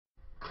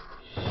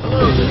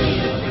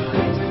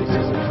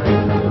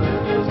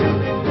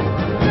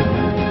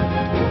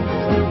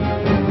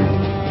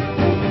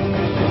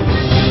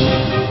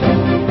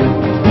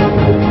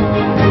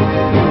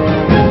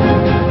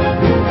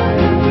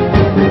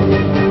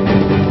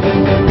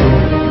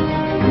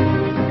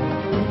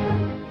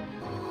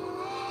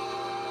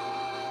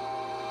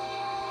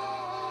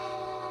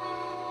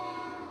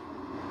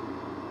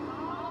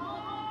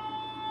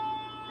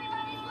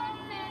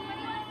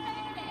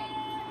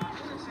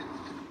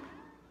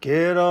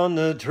Get on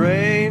the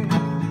train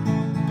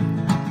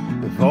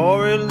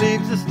before it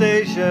leaves the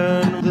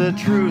station. The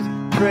truth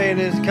train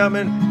is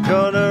coming,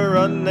 gonna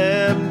run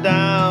them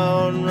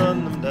down,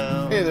 run them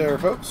down. Hey there,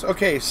 folks.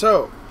 Okay,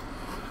 so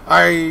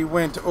I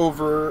went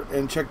over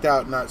and checked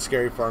out Knott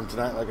Scary Farm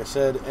tonight, like I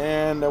said,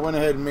 and I went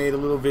ahead and made a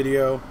little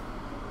video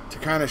to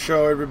kind of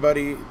show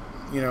everybody,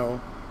 you know,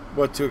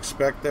 what to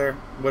expect there,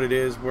 what it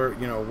is, where,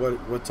 you know,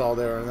 what's all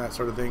there and that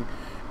sort of thing.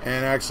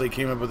 And I actually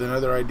came up with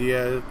another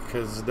idea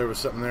because there was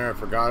something there I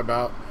forgot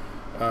about,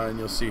 and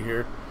you'll see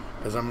here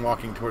as I'm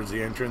walking towards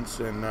the entrance.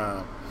 And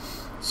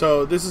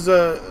so this is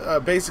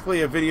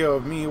basically a video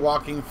of me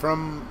walking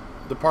from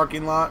the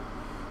parking lot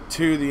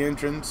to the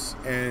entrance,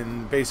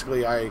 and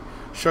basically I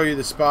show you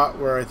the spot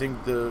where I think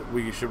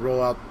we should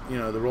roll out, you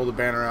know, roll the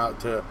banner out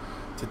to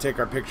take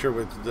our picture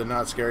with the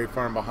Knott Scary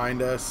Farm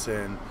behind us,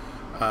 and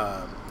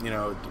you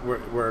know,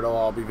 where it'll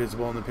all be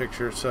visible in the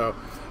picture. So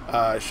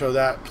show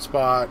that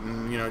spot,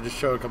 and, you know, just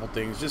show a couple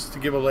things just to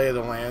give a lay of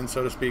the land,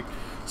 so to speak,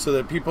 so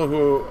that people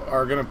who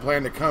are going to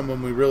plan to come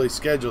when we really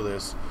schedule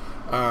this,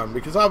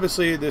 because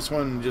obviously this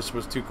one just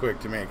was too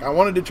quick to make. I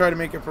wanted to try to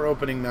make it for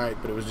opening night,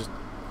 but it was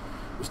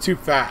too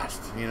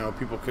fast. You know,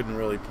 people couldn't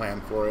really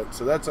plan for it,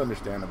 so that's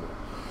understandable.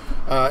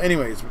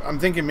 Anyways, I'm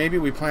thinking maybe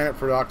we plan it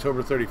for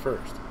October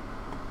 31st.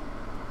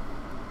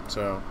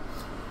 So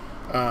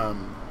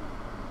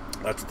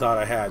that's a thought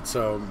I had.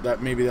 So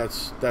that maybe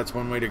that's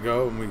one way to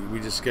go, and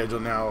we just schedule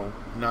now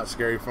Knott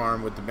Scary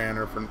Farm with the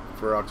banner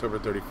for October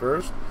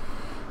 31st,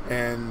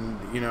 and,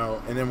 you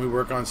know, and then we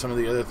work on some of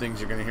the other things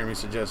you're going to hear me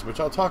suggest, which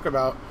I'll talk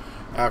about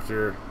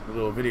after a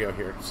little video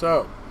here.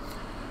 So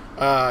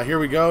here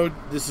we go.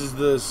 This is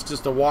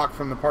just a walk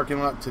from the parking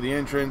lot to the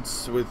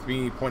entrance with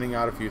me pointing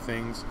out a few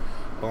things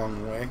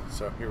along the way.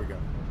 So here we go.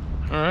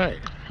 All right,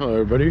 hello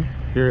everybody.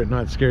 Here at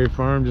Knott Scary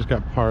Farm, just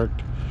got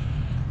parked,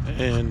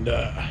 and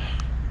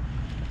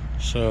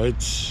so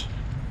it's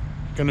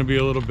gonna be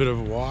a little bit of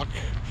a walk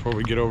before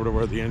we get over to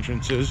where the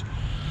entrance is.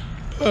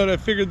 But I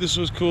figured this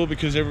was cool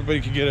because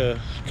everybody could get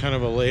a kind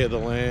of a lay of the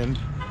land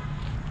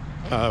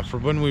for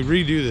when we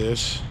redo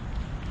this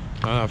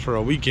for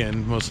a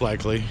weekend, most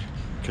likely,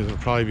 because it'll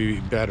probably be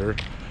better,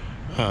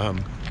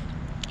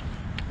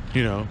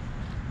 you know.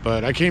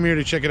 But I came here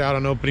to check it out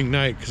on opening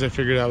night because I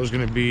figured that was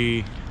going to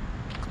be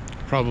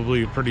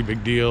probably a pretty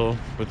big deal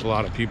with a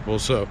lot of people,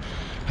 so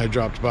I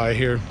dropped by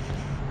here.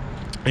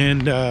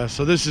 And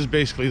so this is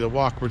basically the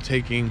walk we're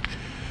taking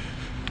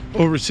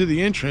over to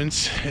the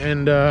entrance,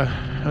 and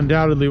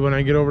undoubtedly when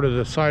I get over to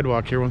the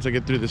sidewalk here, once I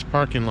get through this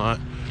parking lot,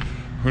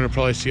 we're going to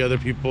probably see other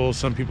people,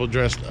 some people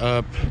dressed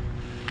up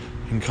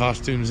in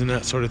costumes and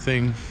that sort of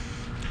thing.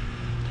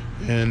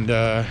 And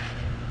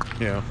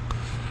you know,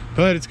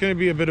 but it's going to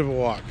be a bit of a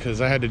walk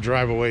because I had to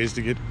drive a ways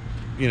to get,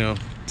 you know,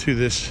 to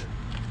this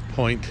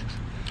point.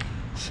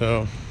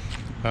 So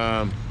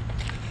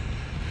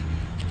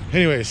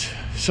anyways,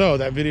 so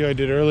that video I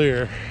did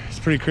earlier, it's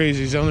pretty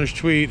crazy. Zellner's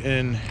tweet,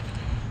 and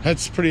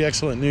that's pretty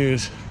excellent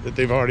news that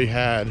they've already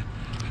had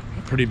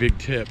a pretty big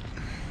tip,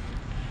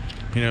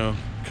 you know,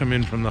 come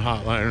in from the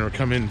hotline, or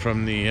come in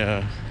from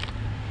the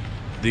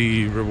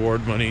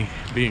reward money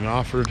being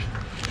offered.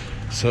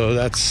 So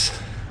that's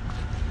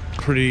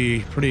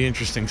pretty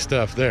interesting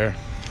stuff there.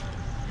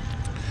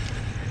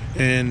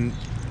 And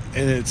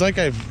it's like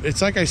I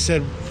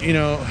said, you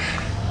know,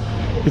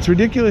 it's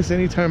ridiculous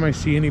anytime I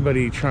see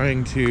anybody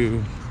trying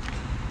to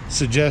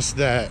suggest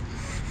that.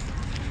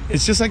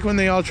 It's just like when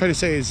they all try to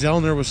say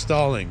Zellner was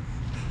stalling.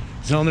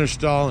 Zellner's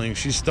stalling,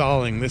 she's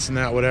stalling, this and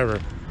that, whatever.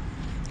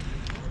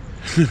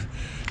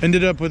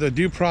 Ended up with a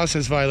due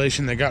process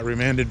violation that got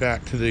remanded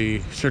back to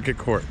the circuit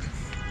court.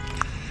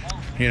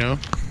 You know?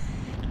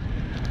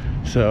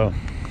 So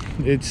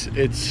it's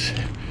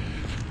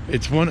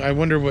one, I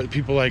wonder what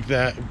people like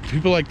that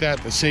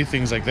that say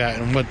things like that,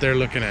 and what they're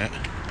looking at,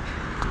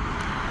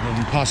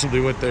 and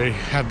possibly what they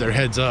have their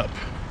heads up,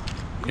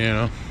 you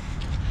know.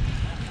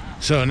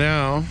 So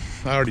now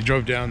I already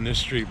drove down this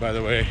street, by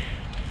the way,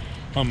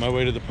 on my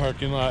way to the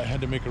parking lot. I had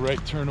to make a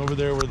right turn over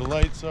there where the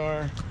lights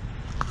are,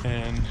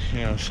 and, you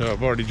know, so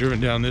I've already driven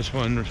down this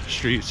one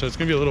street, so it's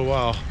gonna be a little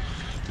while,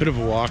 bit of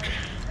a walk,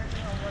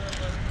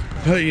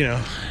 but, you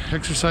know,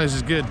 exercise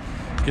is good.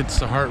 Gets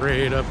the heart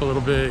rate up a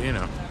little bit, you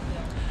know,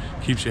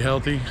 keeps you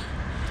healthy.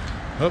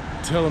 Oh,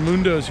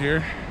 Telemundo's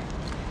here.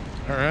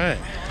 All right.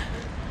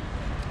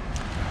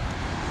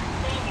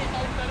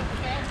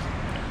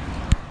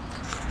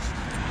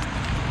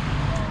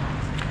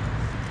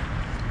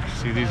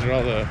 See, these are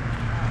all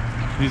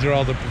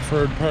the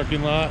preferred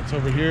parking lots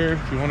over here.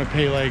 If you want to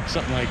pay like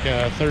something like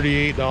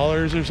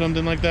 $38 or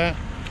something like that,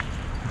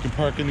 you can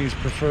park in these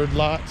preferred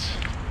lots.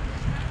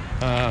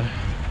 I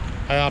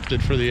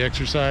opted for the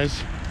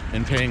exercise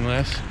and paying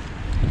less.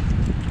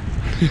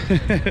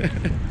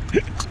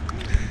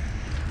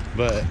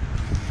 But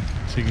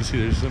so you can see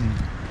there's some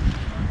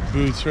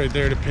booths right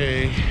there to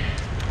pay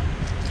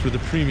for the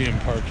premium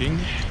parking,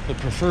 the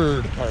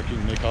preferred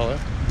parking they call it.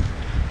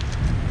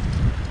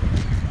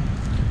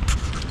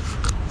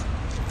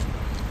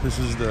 This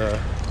is the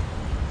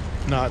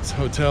Knott's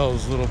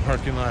Hotel's little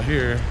parking lot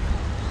here.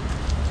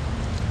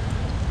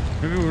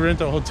 Maybe we rent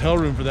a hotel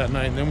room for that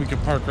night and then we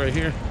could park right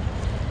here.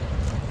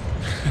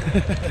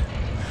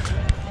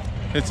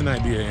 It's an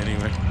idea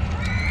anyway.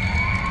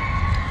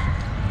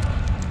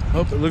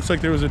 Oh, it looks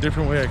like there was a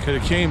different way I could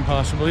have came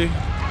possibly.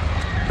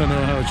 Don't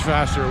know how much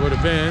faster it would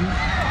have been.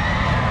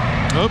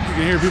 Oh, you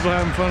can hear people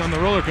having fun on the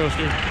roller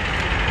coaster.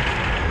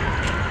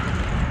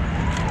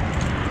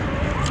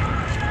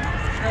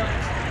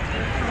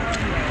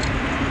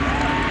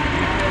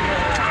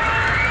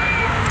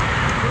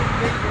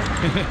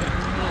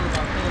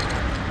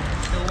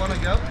 Still want to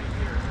go?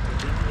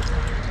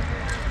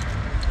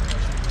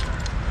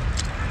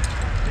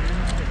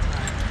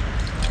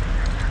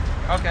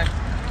 Okay.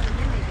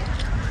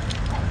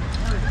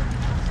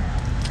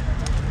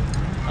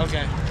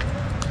 Okay.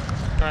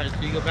 Alright,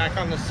 so you go back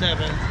on the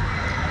 7th.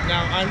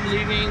 Now I'm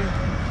leaving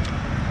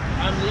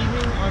on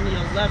the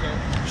 11th.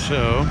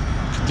 So,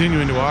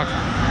 continuing to walk.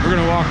 We're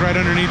gonna walk right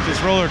underneath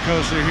this roller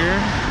coaster here.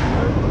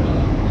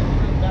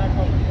 Back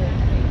on the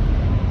 14th.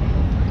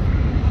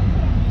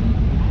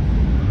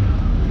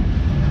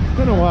 It's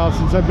been a while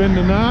since I've been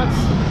to Knott's.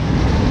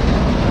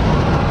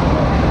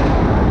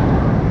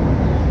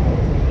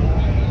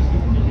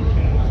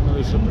 Some of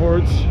the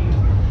supports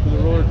for the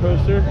roller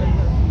coaster.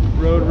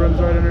 Road runs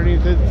right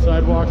underneath it.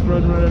 Sidewalks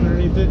run right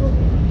underneath it.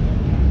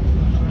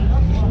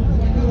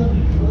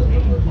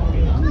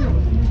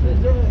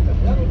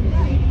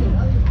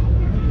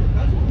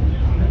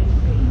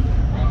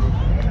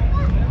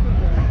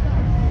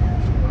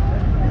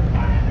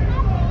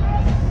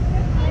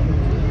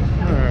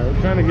 Alright,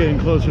 we're kind of getting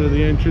closer to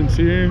the entrance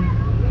here. You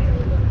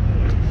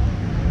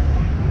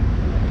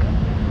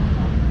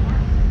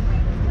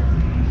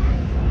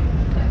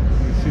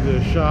can see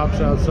the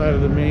shops outside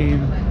of the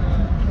main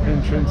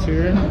entrance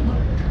here.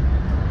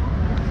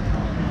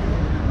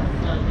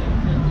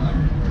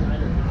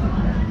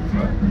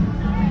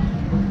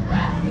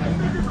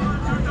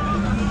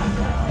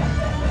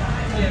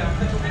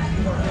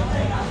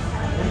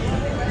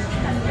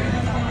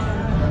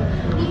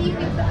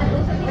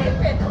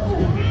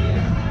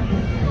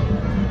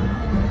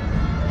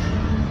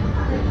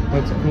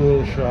 Lots of cool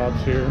little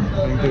shops here.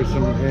 I think there's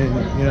some,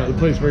 and you know, the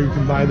place where you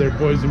can buy their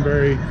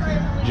boysenberry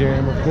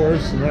jam, of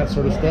course, and that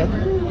sort of stuff.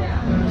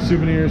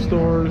 Souvenir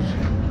stores.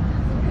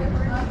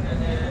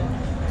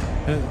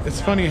 And it's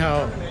funny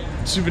how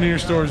souvenir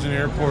stores and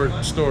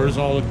airport stores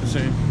all look the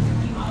same.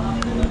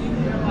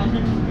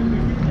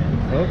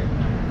 Oh,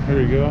 here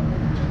we go.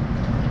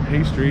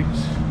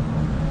 Pastries.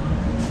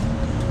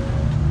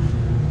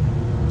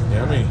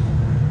 Yummy.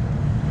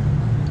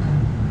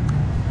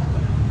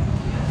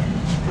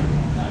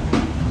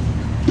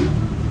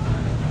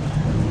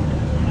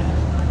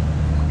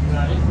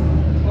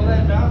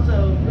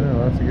 Yeah,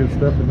 lots of good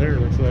stuff in there,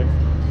 looks like.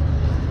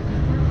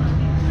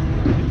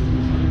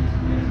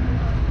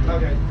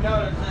 Okay.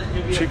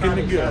 Chicken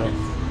to go.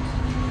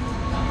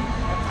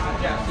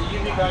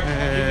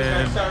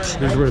 And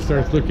here's where it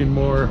starts looking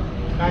more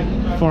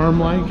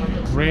farm-like,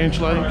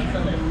 ranch-like,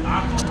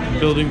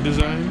 building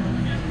design.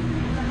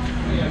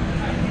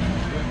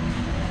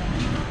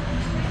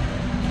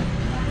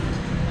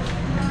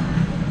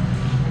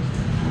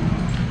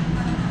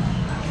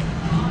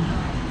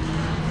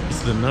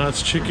 It's the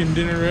Knott's Chicken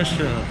Dinner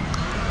Restaurant.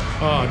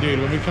 Oh, dude,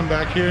 when we come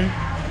back here,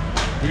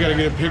 we gotta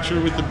get a picture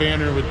with the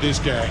banner with this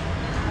guy.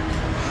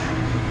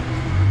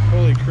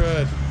 Holy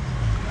crud.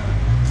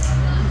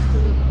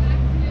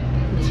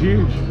 It's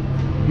huge.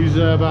 He's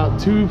about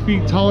 2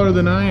 feet taller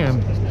than I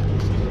am.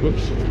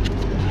 Whoops.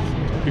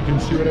 You can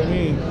see what I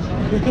mean.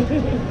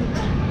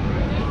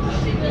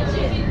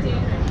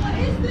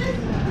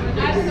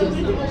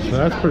 So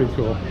that's pretty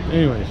cool.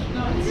 Anyways.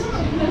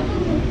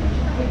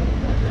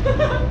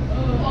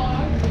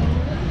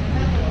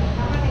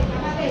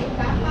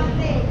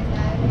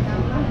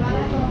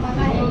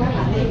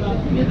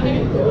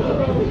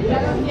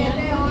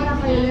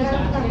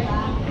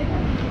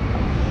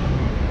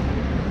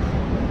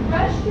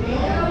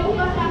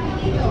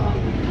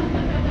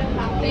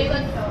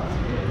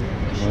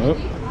 Oh.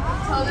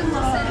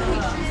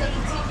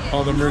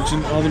 All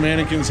the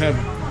mannequins have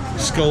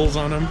skulls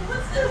on them.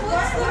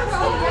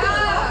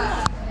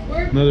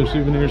 Another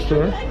souvenir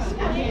store.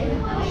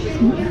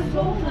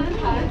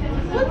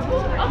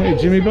 Hey,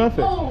 Jimmy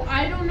Buffett. Oh,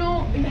 I don't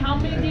know. How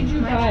many did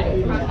you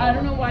buy? I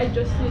don't know why I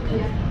just did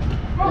this.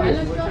 I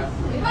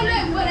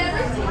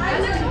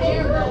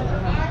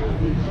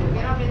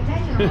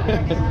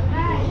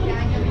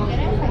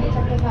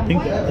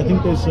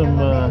think there's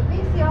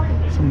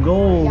some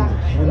gold,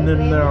 and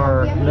then there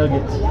are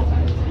nuggets.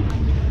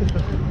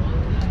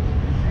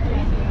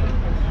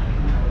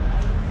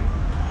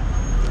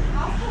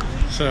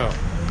 So, I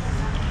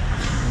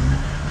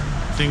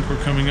think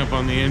we're coming up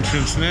on the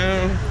entrance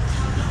now.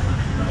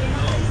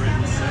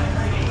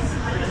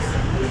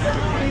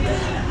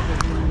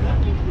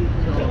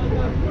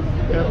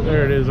 Yep,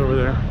 there it is over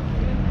there.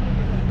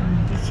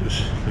 This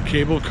is the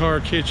cable car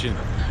kitchen.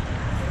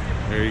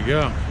 There you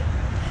go.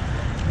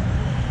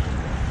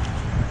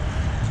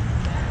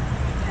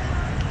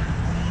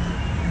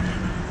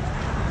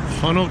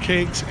 Funnel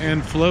cakes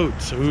and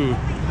floats. Ooh,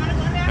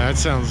 That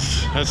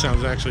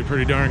sounds actually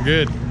pretty darn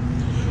good.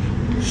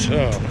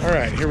 So, all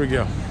right, here we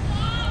go.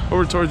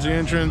 Over towards the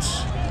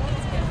entrance.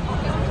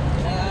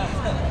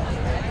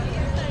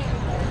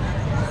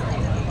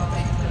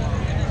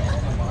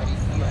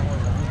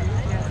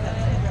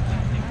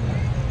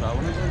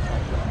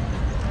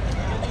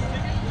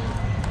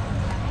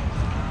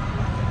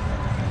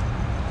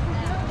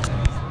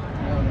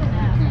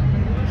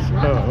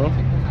 So,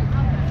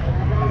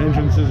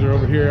 entrances are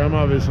over here. I'm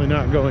obviously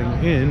not going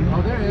in,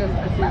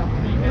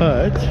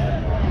 but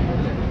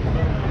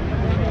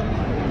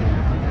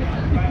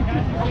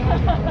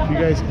if you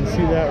guys can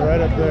see that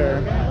right up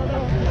there.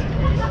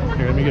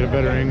 Here, let me get a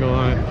better angle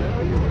on it.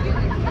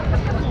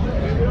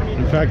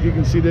 In fact, you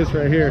can see this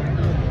right here.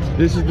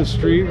 This is the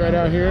street right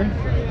out here,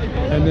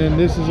 and then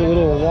this is a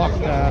little walk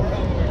path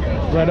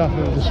right off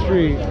of the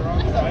street.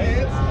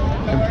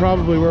 And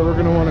probably where we're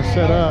going to want to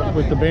set up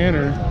with the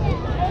banner,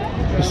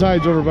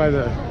 besides over by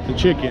the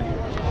chicken,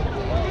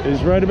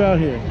 is right about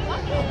here.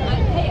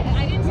 Hey,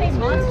 I didn't say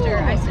monster,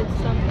 I said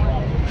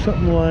something.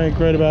 Something like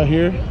right about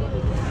here.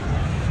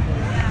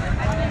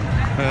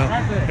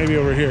 Well, maybe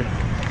over here,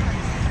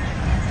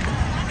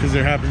 because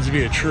there happens to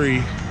be a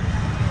tree.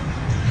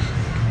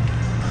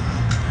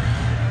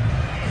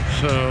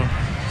 So,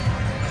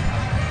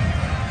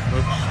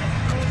 oops,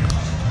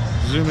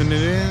 zooming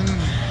it in.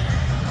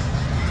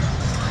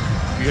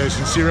 You guys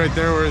can see right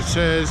there where it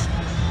says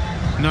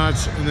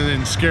Knott's, and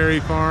then Scary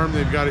Farm.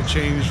 They've got it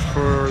changed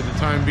for the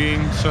time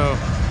being. So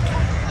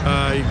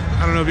I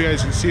don't know if you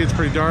guys can see, it's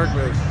pretty dark,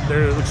 but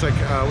there it looks like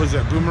what is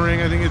that,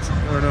 Boomerang, I think it's,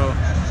 or no,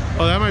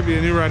 oh, that might be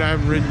a new ride I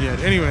haven't ridden yet.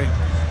 Anyway,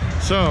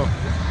 so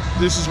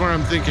this is where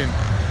I'm thinking,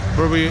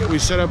 where we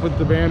set up with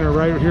the banner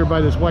right here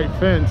by this white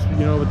fence,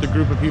 you know, with the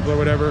group of people or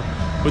whatever,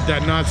 with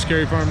that Knott's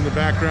Scary Farm in the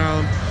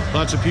background.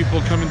 Lots of people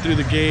coming through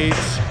the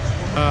gates,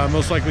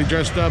 most likely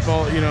dressed up,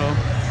 all, you know,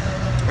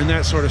 and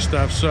that sort of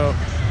stuff. So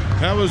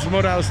that was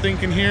what I was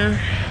thinking here.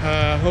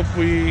 Hope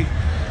we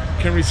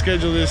can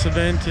reschedule this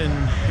event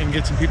and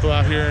get some people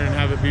out here and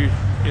have it be,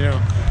 you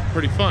know,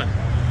 pretty fun.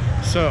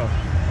 So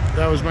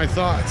that was my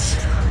thoughts.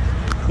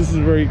 This is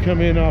where you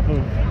come in off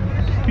of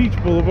Beach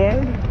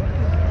Boulevard.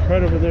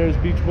 Right over there is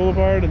Beach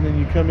Boulevard, and then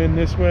you come in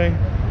this way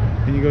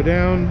and you go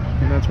down,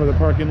 and that's where the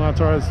parking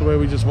lots are. That's the way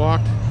we just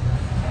walked.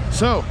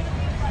 So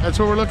that's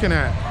what we're looking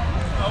at.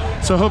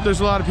 So I hope there's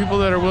a lot of people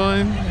that are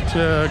willing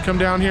to come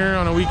down here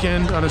on a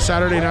weekend, on a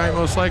Saturday night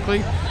most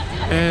likely,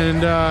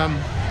 and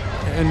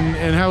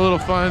have a little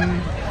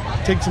fun,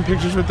 take some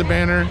pictures with the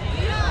banner.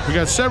 We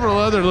got several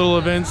other little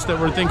events that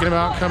we're thinking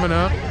about coming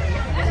up,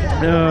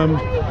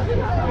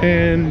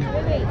 and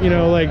you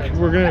know, like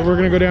we're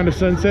gonna go down to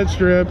Sunset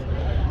Strip,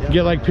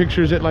 get like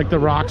pictures at like the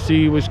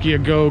Roxy, Whiskey A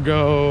Go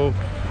Go,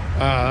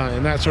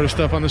 and that sort of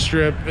stuff on the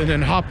strip, and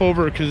then hop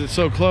over, because it's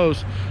so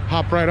close,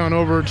 hop right on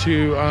over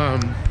to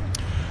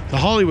the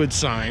Hollywood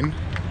sign,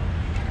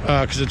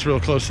 because it's real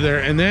close to there,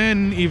 and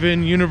then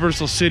even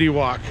Universal City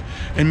Walk,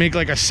 and make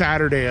like a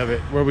Saturday of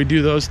it where we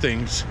do those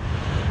things,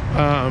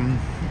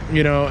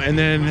 you know, and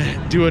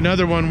then do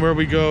another one where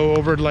we go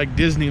over to like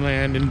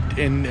Disneyland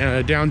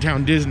in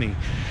downtown Disney,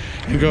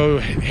 and go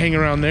hang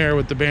around there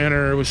with the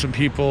banner with some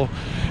people,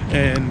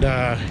 and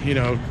you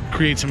know,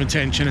 create some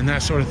attention and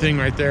that sort of thing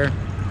right there.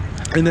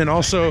 And then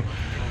also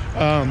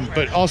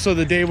but also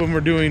the day when we're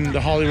doing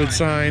the Hollywood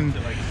sign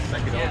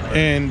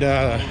and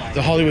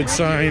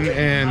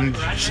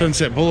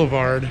Sunset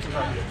Boulevard,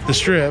 the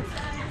strip,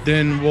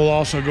 then we'll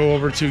also go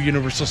over to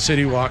Universal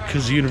City Walk,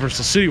 because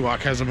Universal City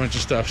Walk has a bunch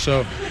of stuff.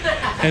 So,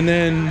 and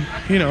then,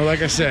 you know,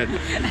 like I said,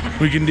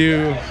 we can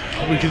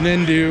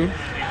then do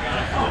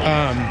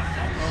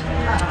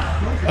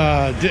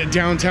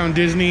downtown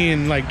Disney,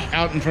 and like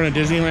out in front of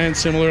Disneyland,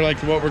 similar like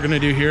to what we're gonna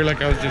do here,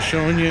 like I was just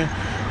showing you,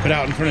 but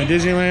out in front of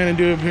Disneyland and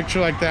do a picture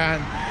like that.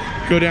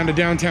 Go down to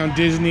downtown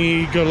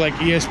Disney, go to like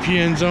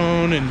ESPN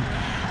Zone, and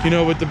you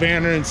know, with the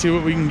banner, and see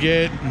what we can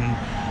get, and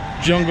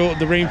jungle,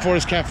 the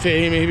Rainforest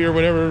Cafe maybe, or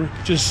whatever.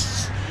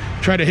 Just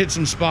try to hit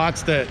some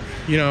spots that,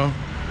 you know,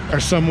 are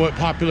somewhat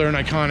popular and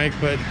iconic.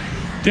 But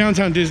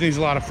downtown Disney's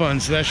a lot of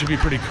fun, so that should be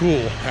pretty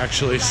cool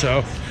actually.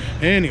 So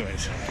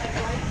anyways,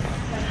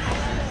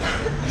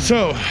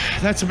 so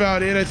that's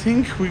about it. I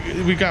think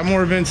we got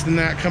more events than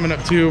that coming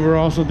up too. We're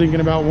also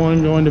thinking about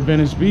one going to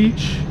Venice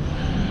Beach,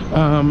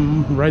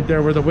 right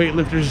there where the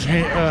weightlifters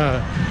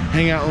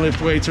hang out and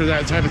lift weights or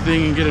that type of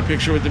thing, and get a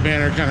picture with the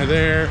banner kind of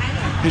there.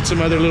 Hit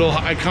some other little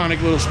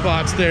iconic little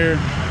spots there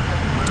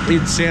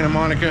in Santa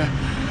Monica,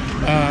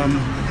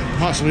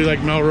 possibly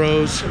like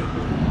Melrose,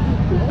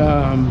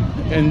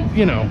 and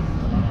you know,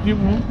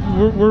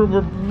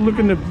 we're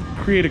looking to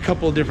create a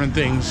couple of different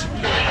things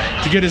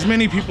to get as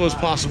many people as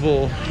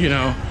possible, you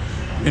know,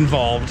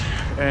 involved,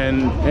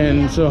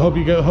 and so hope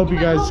you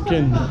guys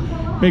can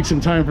make some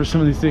time for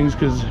some of these things,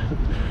 because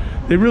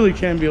they really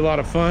can be a lot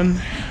of fun,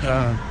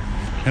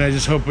 and I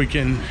just hope we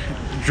can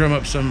drum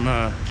up some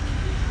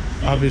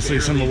obviously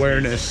some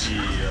awareness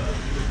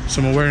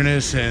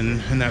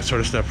and that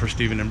sort of stuff for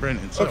Steven and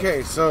Brendan. So.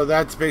 Okay, so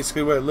that's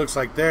basically what it looks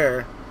like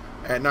there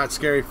at Knott's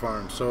Scary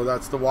Farm. So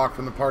that's the walk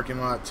from the parking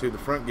lot to the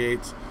front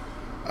gates.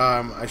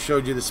 I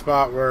showed you the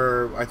spot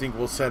where I think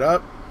we'll set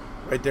up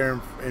right there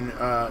in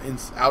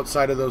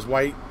outside of those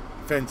white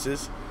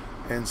fences,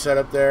 and set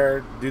up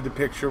there, do the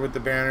picture with the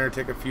banner,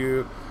 take a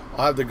few.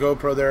 I'll have the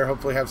GoPro there,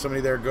 hopefully have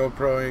somebody there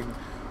GoProing,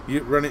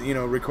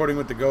 recording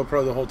with the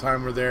GoPro the whole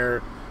time we're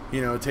there,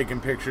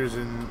 taking pictures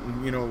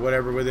and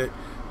whatever with it,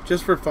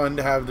 just for fun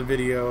to have the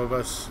video of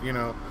us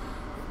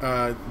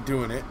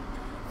doing it,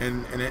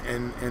 and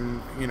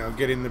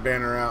getting the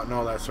banner out and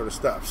all that sort of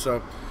stuff.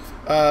 So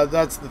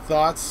that's the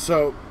thoughts.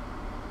 So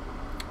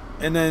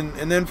and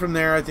then from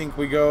there, I think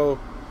we go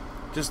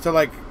just to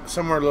like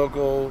somewhere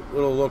little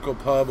local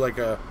pub, like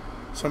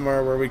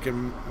somewhere where we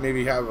can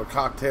maybe have a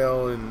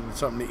cocktail and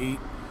something to eat,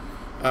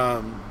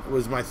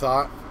 was my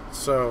thought.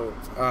 So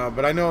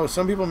but I know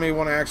some people may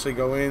want to actually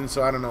go in,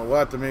 so I don't know, we'll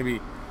have to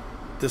maybe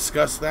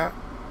discuss that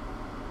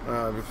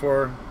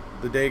before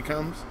the day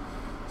comes.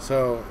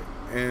 So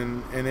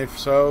and if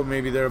so,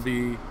 maybe there'll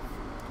be,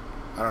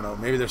 I don't know,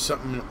 maybe there's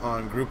something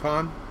on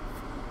Groupon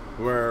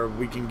where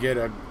we can get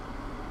a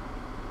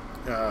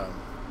I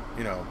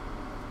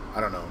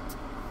don't know,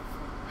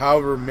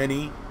 however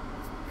many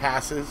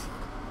passes,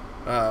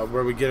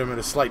 where we get them at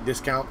a slight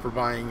discount for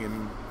buying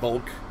in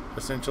bulk,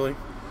 essentially.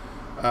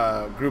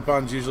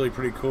 Groupon's usually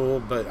pretty cool,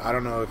 but I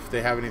don't know if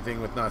they have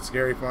anything with Knott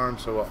Scary Farm,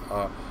 so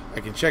I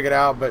can check it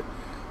out. But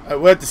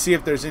we'll have to see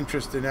if there's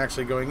interest in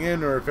actually going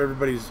in, or if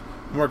everybody's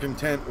more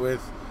content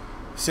with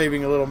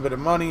saving a little bit of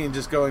money and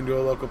just going to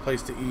a local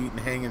place to eat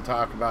and hang and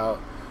talk about,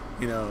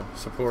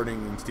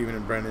 supporting and Stephen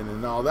and Brendan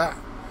and all that,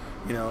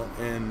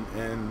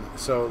 and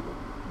so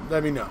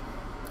let me know.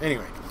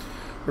 Anyway,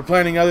 we're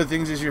planning other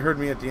things, as you heard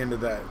me at the end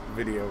of that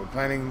video. We're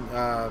planning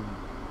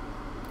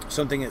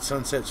something at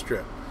Sunset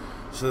Strip,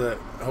 so that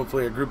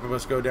hopefully a group of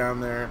us go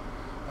down there.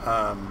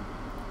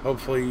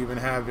 Hopefully even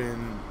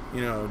having,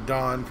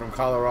 Don from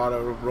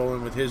Colorado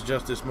rolling with his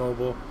Justice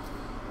Mobile.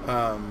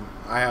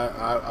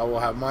 I will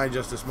have my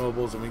Justice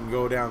Mobiles, and we can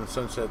go down the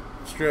Sunset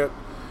Strip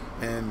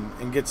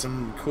and get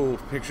some cool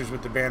pictures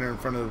with the banner in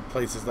front of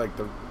places like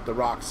the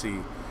Roxy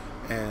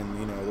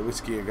and the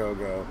Whiskey A Go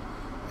Go,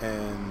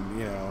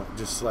 and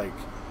just like,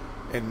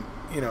 and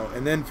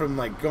then from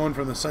like going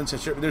from the Sunset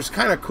Strip, there's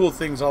kind of cool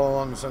things all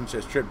along the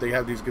Sunset Strip. They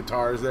have these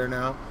guitars there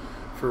now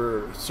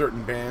for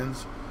certain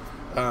bands.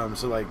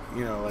 So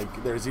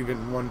like there's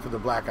even one for the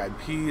Black Eyed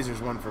Peas.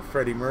 There's one for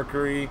Freddie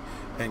Mercury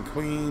and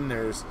Queen.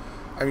 There's,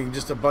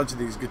 just a bunch of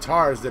these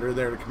guitars that are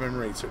there to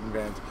commemorate certain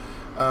bands.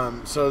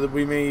 So that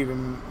we may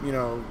even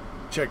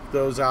check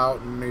those out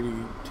and maybe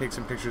take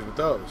some pictures with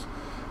those.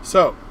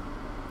 So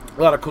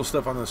a lot of cool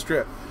stuff on the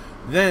Strip.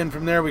 Then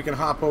from there we can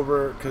hop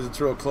over, because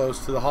it's real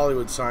close, to the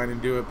Hollywood sign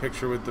and do a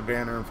picture with the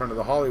banner in front of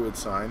the Hollywood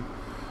sign.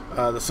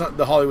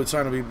 The Hollywood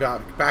sign will be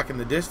back in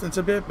the distance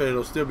a bit, but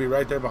it'll still be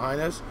right there behind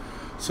us.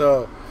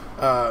 So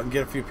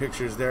get a few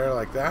pictures there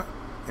like that.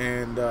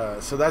 And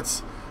so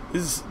this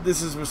is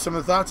some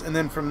of the thoughts. And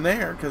then from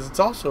there, because it's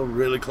also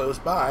really close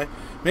by,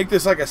 make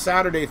this like a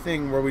Saturday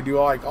thing where we do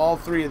all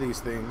three of these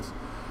things,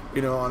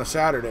 on a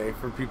Saturday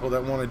for people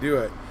that want to do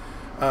it.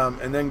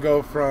 And then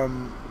go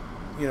from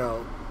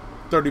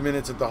 30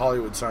 minutes at the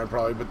Hollywood sign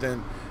probably,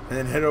 and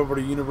then head over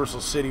to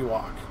Universal City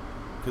Walk,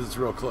 because it's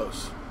real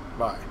close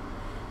by.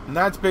 And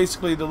that's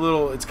basically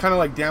it's kind of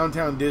like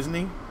downtown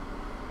Disney,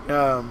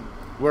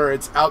 where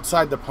it's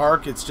outside the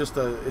park. It's just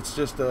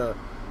a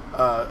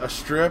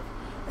strip,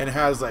 and it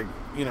has like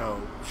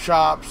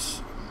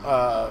shops,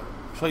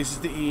 places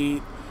to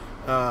eat,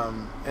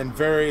 and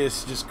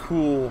various just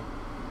cool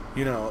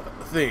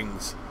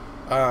things.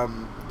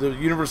 The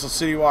Universal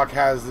City Walk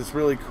has this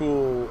really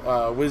cool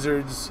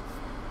Wizards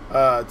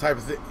type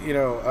of thing.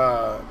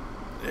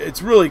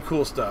 It's really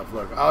cool stuff.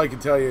 Look, all I can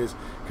tell you is,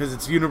 because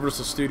it's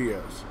Universal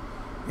Studios.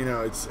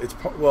 It's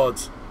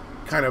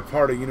kind of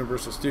part of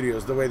Universal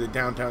Studios, the way that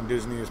downtown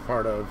Disney is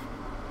part of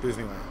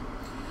Disneyland.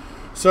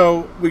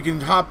 So we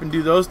can hop and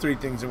do those three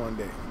things in one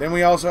day. Then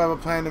we also have a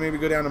plan to maybe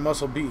go down to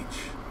Muscle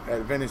Beach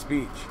at Venice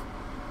Beach,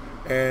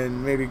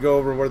 and maybe go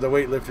over where the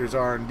weightlifters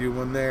are and do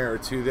one there or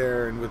two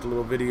there, and with a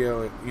little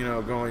video,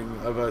 going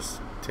of us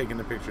taking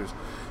the pictures.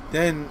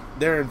 Then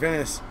there in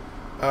Venice,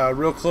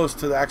 real close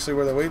to actually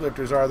where the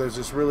weightlifters are, there's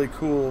this really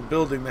cool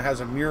building that has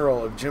a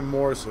mural of Jim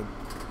Morrison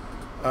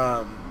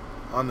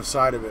on the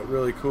side of it.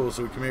 Really cool.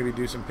 So we can maybe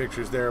do some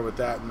pictures there with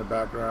that in the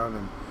background,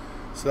 and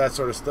so that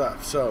sort of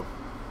stuff. So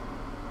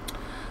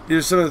these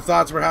are some of the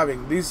thoughts we're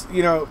having. These,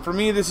 for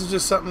me, this is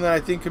just something that I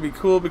think could be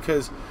cool,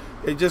 because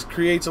it just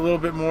creates a little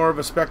bit more of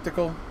a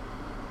spectacle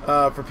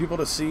for people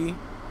to see.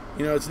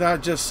 It's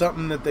not just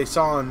something that they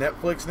saw on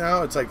Netflix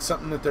now. It's like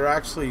something that they're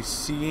actually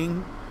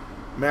seeing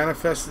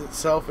manifest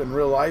itself in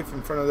real life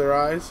in front of their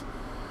eyes.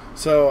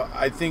 So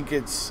I think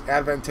it's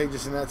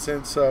advantageous in that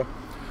sense. So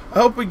I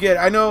hope we get.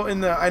 I know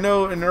in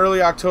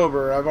early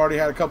October, I've already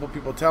had a couple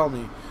people tell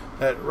me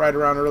that right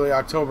around early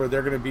October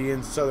they're going to be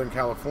in Southern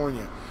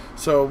California.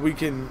 So we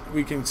can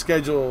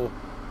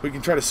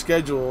try to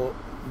schedule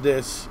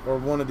this or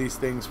one of these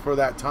things for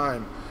that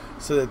time,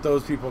 so that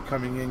those people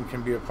coming in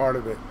can be a part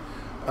of it.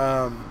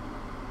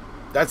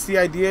 That's the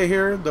idea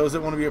here. Those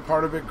that want to be a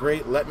part of it,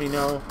 great, let me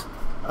know.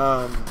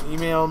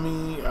 email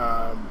me.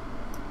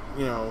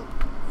 You know,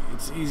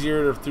 it's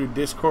easier through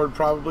Discord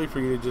probably for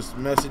you to just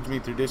message me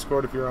through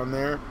Discord if you're on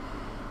there.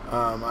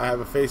 I have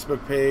a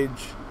Facebook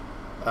page,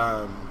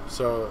 and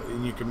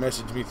you can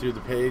message me through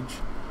the page.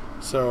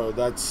 So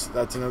that's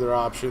another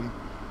option.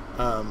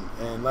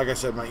 And like I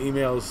said, my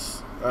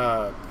email's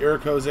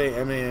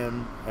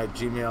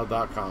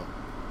iricozemam@gmail.com.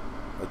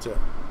 That's it.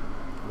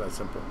 That's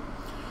simple.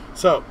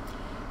 So,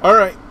 all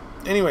right.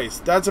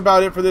 Anyways, that's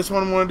about it for this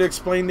one. I wanted to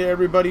explain to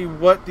everybody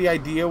what the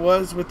idea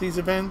was with these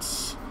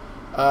events.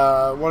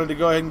 Wanted to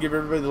go ahead and give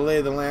everybody the lay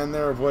of the land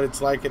there of what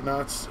it's like at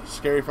Knott's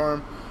Scary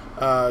Farm,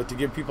 to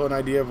give people an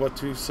idea of what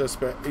to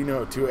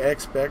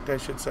expect, I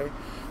should say,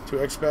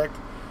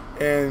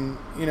 and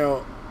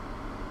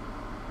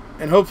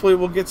and hopefully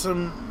we'll get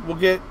a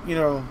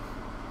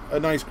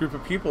nice group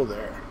of people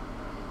there,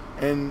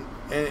 and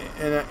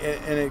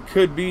it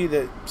could be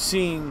that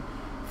seeing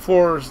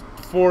four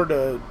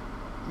to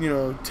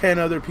 10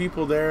 other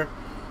people there,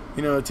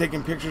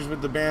 taking pictures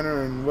with the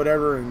banner and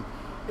whatever, and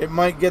it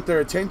might get their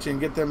attention,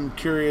 get them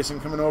curious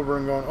and coming over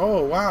and going,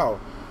 oh wow.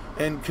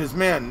 And because,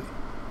 man,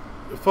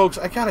 folks,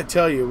 I gotta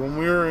tell you, when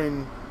we were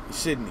in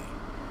Sydney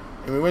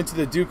and we went to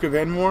the Duke of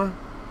Enmore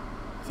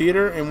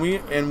Theater and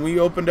we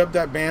opened up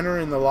that banner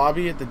in the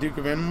lobby at the Duke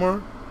of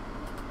Enmore,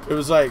 it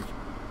was like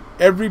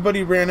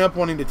everybody ran up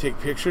wanting to take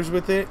pictures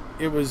with it.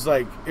 It was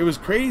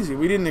crazy.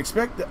 We didn't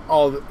expect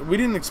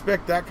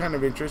that kind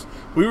of interest.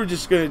 We were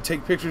just going to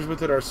take pictures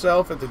with it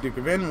ourselves at the Duke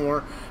of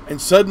Enmore, and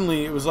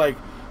suddenly it was like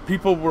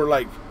people were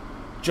like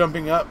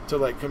jumping up to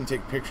like come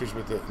take pictures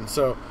with it. And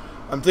so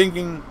I'm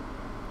thinking,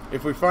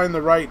 if we find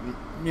the right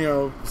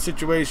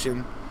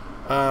situation,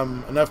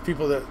 enough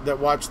people that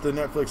watch the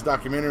Netflix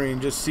documentary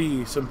and just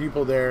see some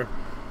people there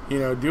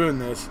doing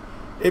this,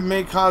 it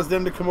may cause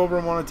them to come over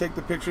and want to take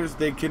the pictures.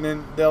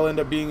 They'll end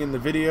up being in the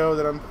video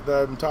that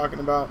I'm talking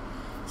about.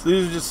 So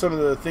these are just some of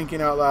the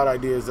thinking out loud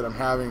ideas that I'm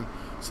having,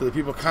 so that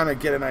people kind of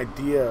get an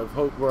idea of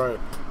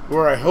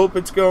where I hope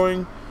it's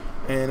going,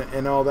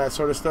 and all that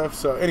sort of stuff.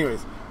 So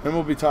anyways, then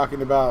we'll be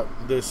talking about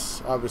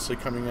this obviously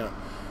coming up.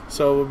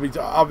 So we'll be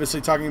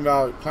obviously talking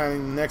about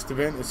planning the next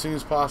event as soon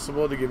as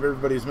possible to give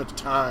everybody as much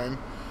time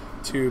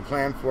to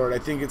plan for it. I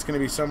think it's going to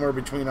be somewhere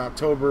between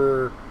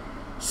October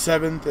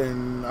 7th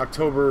and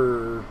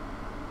October,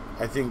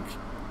 I think,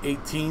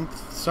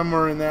 18th,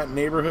 somewhere in that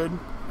neighborhood,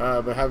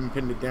 but haven't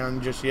pinned it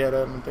down just yet, I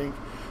don't think.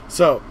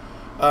 So,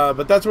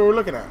 but that's what we're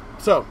looking at.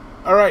 So,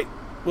 all right,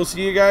 we'll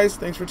see you guys.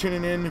 Thanks for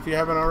tuning in. If you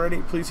haven't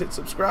already, please hit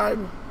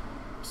subscribe.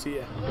 See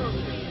ya.